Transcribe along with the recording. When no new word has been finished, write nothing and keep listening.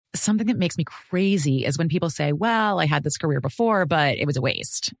Something that makes me crazy is when people say, well, I had this career before, but it was a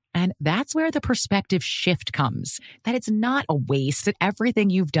waste. And that's where the perspective shift comes, that it's not a waste, that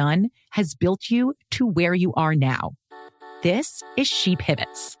everything you've done has built you to where you are now. This is She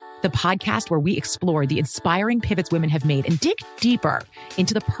Pivots, the podcast where we explore the inspiring pivots women have made and dig deeper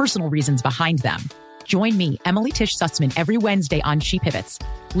into the personal reasons behind them. Join me, Emily Tish Sussman, every Wednesday on She Pivots.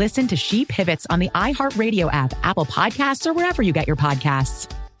 Listen to She Pivots on the iHeartRadio app, Apple Podcasts, or wherever you get your podcasts.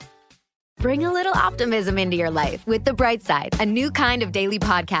 Bring a little optimism into your life with The Bright Side, a new kind of daily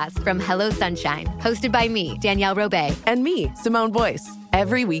podcast from Hello Sunshine, hosted by me, Danielle Robay. And me, Simone Boyce.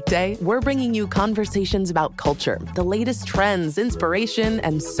 Every weekday, we're bringing you conversations about culture, the latest trends, inspiration,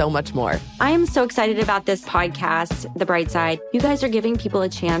 and so much more. I am so excited about this podcast, The Bright Side. You guys are giving people a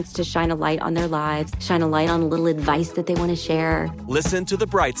chance to shine a light on their lives, shine a light on a little advice that they want to share. Listen to The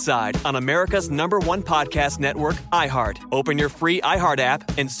Bright Side on America's #1 podcast network, iHeart. Open your free iHeart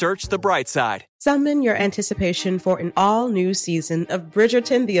app and search The Bright Side. Summon your anticipation for an all-new season of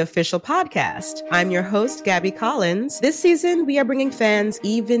Bridgerton, the official podcast. I'm your host, Gabby Collins. This season, we are bringing fans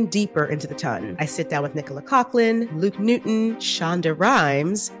even deeper into the ton. I sit down with Nicola Coughlan, Luke Newton, Shonda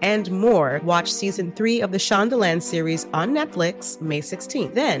Rhimes, and more. Watch season 3 of the Shondaland series on Netflix, May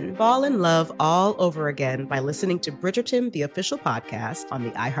 16th. Then fall in love all over again by listening to Bridgerton, the official podcast on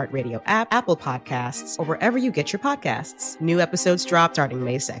the iHeartRadio app, Apple Podcasts, or wherever you get your podcasts. New episodes drop starting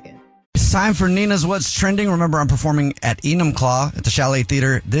May 2nd. It's time for Nina's What's Trending. Remember, I'm performing at Enumclaw at the Chalet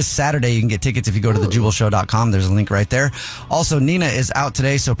Theater this Saturday. You can get tickets if you go to thejubelshow.com. There's a link right there. Also, Nina is out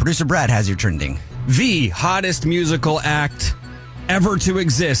today, so producer Brad has your trending. The hottest musical act ever to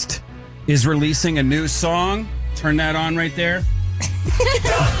exist is releasing a new song. Turn that on right there.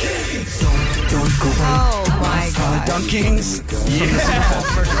 Oh my God. Dunkings.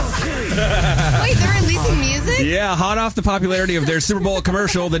 Wait, they're releasing music? Yeah, hot off the popularity of their Super Bowl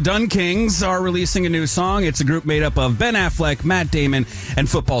commercial, the Dunkings are releasing a new song. It's a group made up of Ben Affleck, Matt Damon, and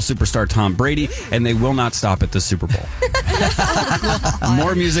football superstar Tom Brady, and they will not stop at the Super Bowl.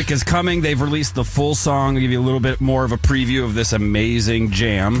 More music is coming. They've released the full song. I'll give you a little bit more of a preview of this amazing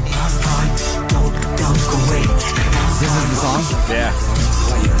jam. This is the song? Yeah.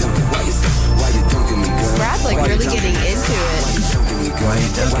 Brad's like really getting into it. Why you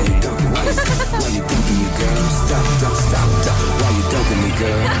dunking me? Why you dunking me, girl? Stop. Why you dunking me,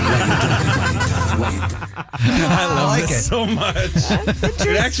 girl? I love this so much.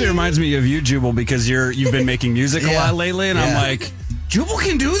 It actually reminds me of you, Jubal, because you've been making music a lot lately, and I'm like, Jubal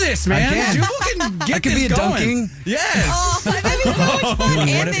can do this, man. Jubal can get I could be a going. Dunking. Yes. Oh, that'd be so much fun.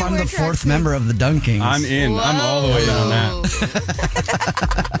 What if I'm the fourth member of the Dunkings? I'm in. I'm all the way in on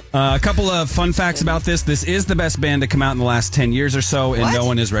that. A couple of fun facts about this. This is the best band to come out in the last 10 years or so, and no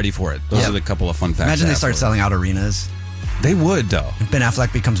one is ready for it. Those are the couple of fun facts. Imagine they start selling out arenas. They would, though. Ben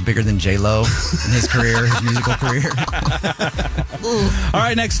Affleck becomes bigger than J-Lo in his career, his musical career. All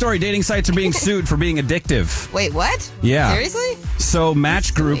right, next story. Dating sites are being sued for being addictive. Wait, what? Yeah. Seriously? So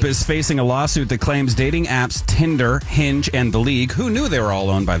Match Group is facing a lawsuit that claims dating apps Tinder, Hinge, and The League, who knew they were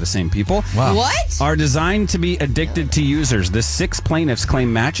all owned by the same people, What? are designed to be addicted to users. The 6 plaintiffs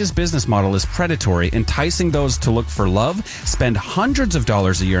claim Match's business model is predatory, enticing those to look for love, spend hundreds of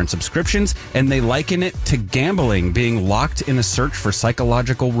dollars a year in subscriptions, and they liken it to gambling, being locked in a search for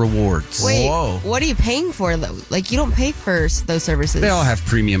psychological rewards. Wait, what are you paying for, though? Like, you don't pay for those services. They all have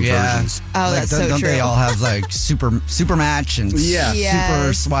premium versions. Oh, like, that's so don't true. they all have, like, super match and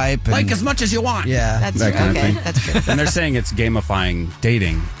super swipe? And, Like as much as you want. Yeah. That's that true. kind of Okay, thing. that's true. And they're saying it's gamifying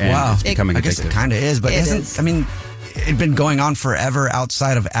dating, and it's becoming I guess addictive. it kind of is, but It isn't, is. I mean, it'd been going on forever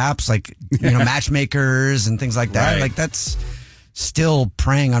outside of apps, like, matchmakers and things like that. Right. Like, that's still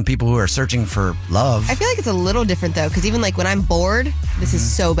preying on people who are searching for love. I feel like it's a little different, though, because even like when I'm bored, this is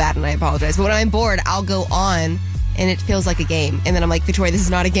so bad and I apologize, but when I'm bored, I'll go on and it feels like a game. And then I'm like, Victoria, this is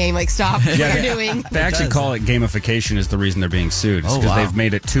not a game. Like, stop what you're doing. They actually call it gamification is the reason they're being sued. It's because they've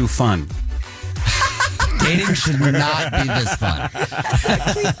made it too fun. Dating should not be this fun.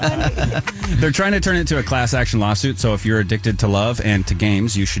 They're trying to turn it into a class action lawsuit, so if you're addicted to love and to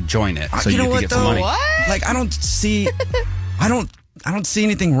games, you should join it so you know can what, get some though? money. What? Like, I don't see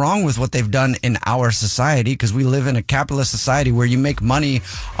anything wrong with what they've done in our society, because we live in a capitalist society where you make money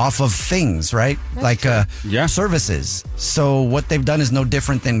off of things, right? Services. So what they've done is no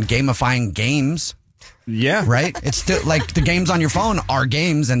different than gamifying games. Yeah. Right? It's still like the games on your phone are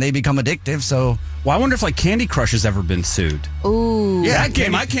games and they become addictive. So, well, I wonder if like Candy Crush has ever been sued. Ooh. Yeah, that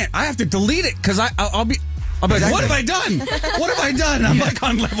game, I have to delete it because I'll be. I'm like, what have I done? What have I done? I'm like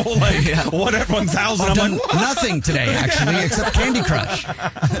on level whatever 1,000. I've I'm done like, nothing today, actually, except Candy Crush.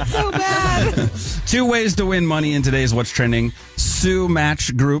 So bad. 2 ways to win money in today's What's Trending. Sue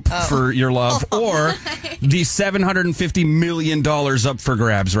Match Group for your love, or the $750 million up for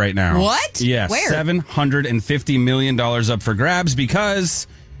grabs right now. What? Yes, Where? $750 million up for grabs because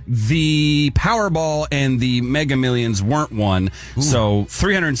the Powerball and the Mega Millions weren't won. Ooh. So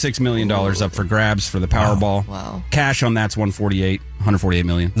 $306 million up for grabs for the Powerball. Wow. Cash on that's $148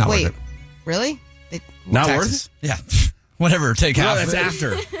 million. Not Wait, worth it. really? Not Taxes. worth it? Yeah. Whatever, take half. No, that's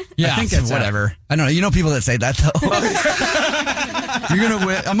after. Yeah, I think that's whatever. I don't know. You know people that say that, though. You're going to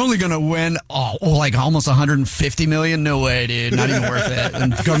win. I'm only going to win like almost $150 million. No way, dude. Not even worth it.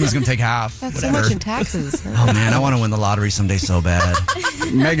 And the government's going to take half. That's whatever. so much in taxes. Oh, man. I want to win the lottery someday so bad.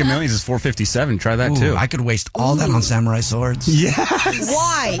 Mega Millions is $457. Try that, too. I could waste all that on samurai swords. Yes.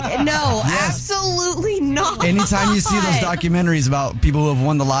 Why? No, absolutely not. Anytime you see those documentaries about people who have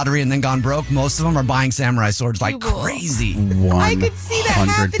won the lottery and then gone broke, most of them are buying samurai swords like crazy. I could see that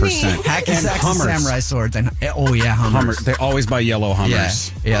happening. Hacky sacks and samurai swords. And Hummers. They always buy yellow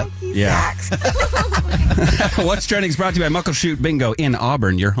Hummers. Yeah. What's Trending is brought to you by Muckleshoot Bingo in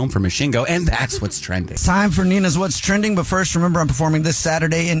Auburn, your home for Machingo, and that's what's trending. Time for Nina's What's Trending, but first, remember I'm performing this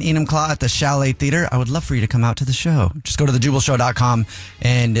Saturday in Enumclaw at the Chalet Theater. I would love for you to come out to the show. Just go to thejubalshow.com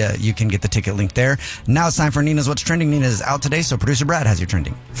and you can get the ticket link there. Now it's time for Nina's What's Trending. Nina is out today, so producer Brad has your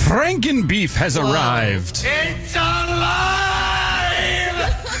trending. Frankenbeef has arrived. It's alive!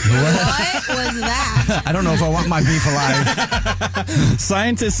 What was that? I don't know if I want my beef alive.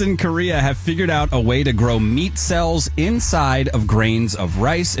 Scientists in Korea have figured out a way to grow meat cells inside of grains of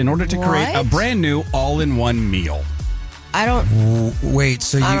rice in order to create a brand new all-in-one meal. I don't... Wait,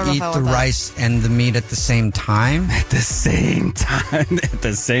 so you eat the rice and the meat at the same time? At the same time. At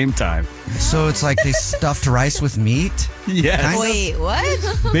the same time. So it's like they stuffed rice with meat? Yes. Wait, what?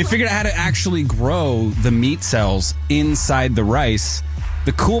 They figured out how to actually grow the meat cells inside the rice.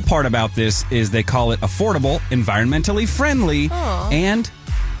 The cool part about this is they call it affordable, environmentally friendly, and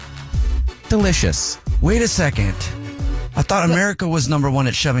delicious. Wait a second. I thought America was number one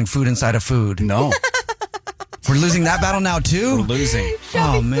at shoving food inside of food. No. We're losing that battle now, too? We're losing.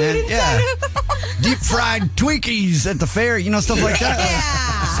 Oh, man. Yeah. Deep fried Twinkies at the fair, stuff like that. Yeah.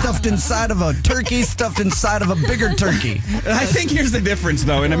 Stuffed inside of a turkey, stuffed inside of a bigger turkey. I think here's the difference,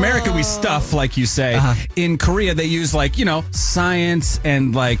 though. In America, we stuff, like you say. In Korea, they use, science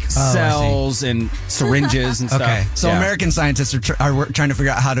and, cells and syringes and stuff. Okay. So American scientists are trying to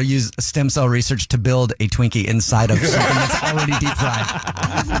figure out how to use stem cell research to build a Twinkie inside of something that's already deep fried.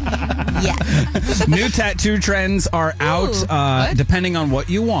 Yes. New tattoo trends are out depending on what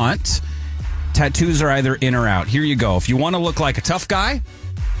you want. Tattoos are either in or out. Here you go. If you want to look like a tough guy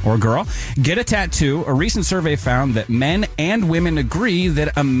or girl, get a tattoo. A recent survey found that men and women agree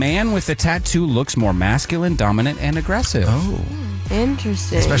that a man with a tattoo looks more masculine, dominant, and aggressive. Oh.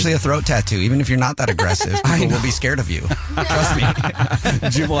 Interesting. Especially a throat tattoo. Even if you're not that aggressive, people will be scared of you. Trust me.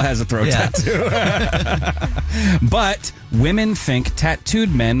 Jubal has a throat tattoo. But women think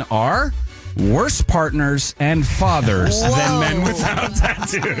tattooed men are worse partners and fathers than men without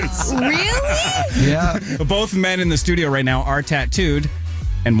tattoos. Really? Yeah. Both men in the studio right now are tattooed,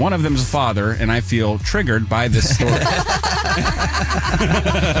 and one of them is a father, and I feel triggered by this story.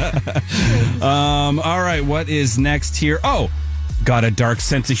 All right, what is next here? Oh, got a dark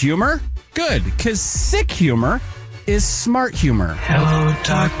sense of humor? Good, because sick humor is smart humor. Hello,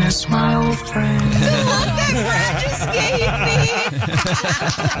 darkness, my old friend.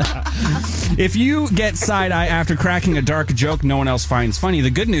 If you get side-eye after cracking a dark joke no one else finds funny, the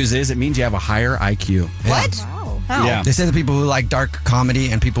good news is it means you have a higher IQ. What? How? Yeah. They say the people who like dark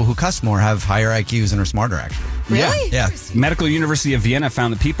comedy and people who cuss more have higher IQs and are smarter, actually. Really? Yeah. Medical University of Vienna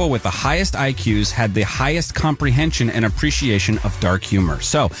found that people with the highest IQs had the highest comprehension and appreciation of dark humor.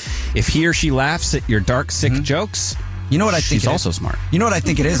 So, if he or she laughs at your dark, sick jokes, you know what I think she's also smart. You know what I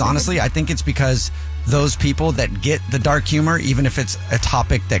think it is, honestly? I think it's because those people that get the dark humor, even if it's a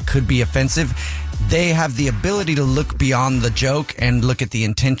topic that could be offensive, they have the ability to look beyond the joke and look at the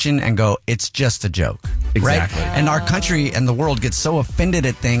intention and go, it's just a joke. Exactly. Right? And our country and the world gets so offended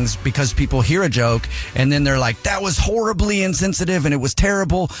at things because people hear a joke and then they're like, that was horribly insensitive and it was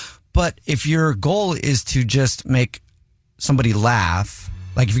terrible. But if your goal is to just make somebody laugh,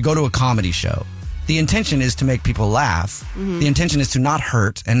 like if you go to a comedy show, the intention is to make people laugh. The intention is to not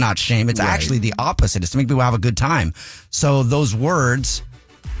hurt and not shame. It's actually the opposite. It's to make people have a good time. So those words,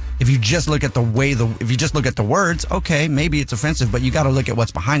 if you just look at the words, okay, maybe it's offensive, but you got to look at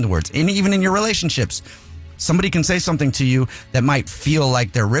what's behind the words. And even in your relationships, Somebody can say something to you that might feel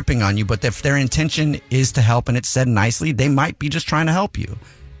like they're ripping on you, but if their intention is to help and it's said nicely, they might be just trying to help you.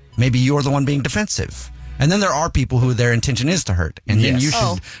 Maybe you're the one being defensive. And then there are people who their intention is to hurt, and then you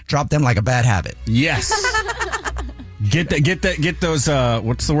should drop them like a bad habit. Yes. Get those,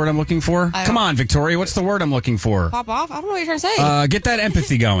 what's the word I'm looking for? Come on, Victoria, what's the word I'm looking for? Pop off? I don't know what you're trying to say. Get that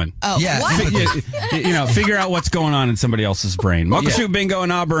empathy going. Oh, yeah. What? Figure out what's going on in somebody else's brain. Mocha Shoot Bingo in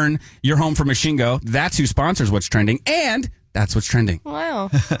Auburn, you're home for Machine Go. That's who sponsors What's Trending, and that's what's trending.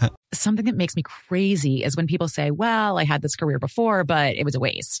 Wow. Something that makes me crazy is when people say, well, I had this career before, but it was a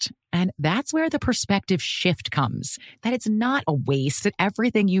waste. And that's where the perspective shift comes, that it's not a waste, that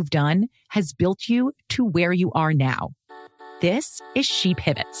everything you've done has built you to where you are now. This is She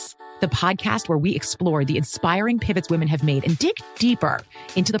Pivots, the podcast where we explore the inspiring pivots women have made and dig deeper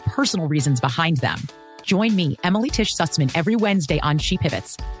into the personal reasons behind them. Join me, Emily Tish Sussman, every Wednesday on She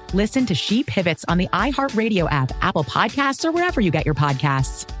Pivots. Listen to She Pivots on the iHeartRadio app, Apple Podcasts, or wherever you get your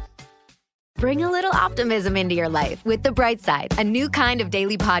podcasts. Bring a little optimism into your life with The Bright Side, a new kind of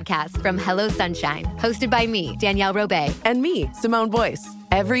daily podcast from Hello Sunshine, hosted by me, Danielle Robay. And me, Simone Boyce.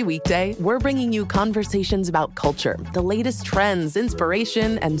 Every weekday, we're bringing you conversations about culture, the latest trends,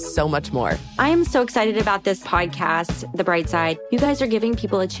 inspiration, and so much more. I am so excited about this podcast, The Bright Side. You guys are giving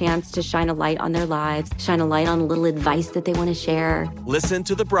people a chance to shine a light on their lives, shine a light on a little advice that they want to share. Listen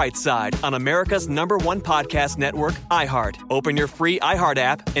to The Bright Side on America's #1 podcast network, iHeart. Open your free iHeart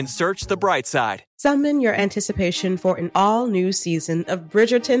app and search The Bright Side. Summon your anticipation for an all-new season of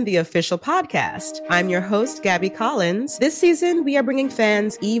Bridgerton, the official podcast. I'm your host, Gabby Collins. This season, we are bringing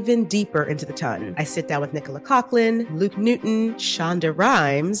fans even deeper into the ton. I sit down with Nicola Coughlan, Luke Newton, Shonda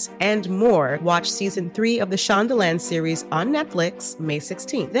Rhimes, and more. Watch season 3 of the Shondaland series on Netflix, May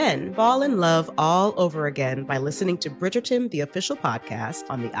 16th. Then fall in love all over again by listening to Bridgerton, the official podcast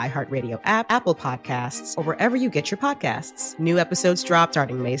on the iHeartRadio app, Apple Podcasts, or wherever you get your podcasts. New episodes drop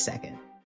starting May 2nd.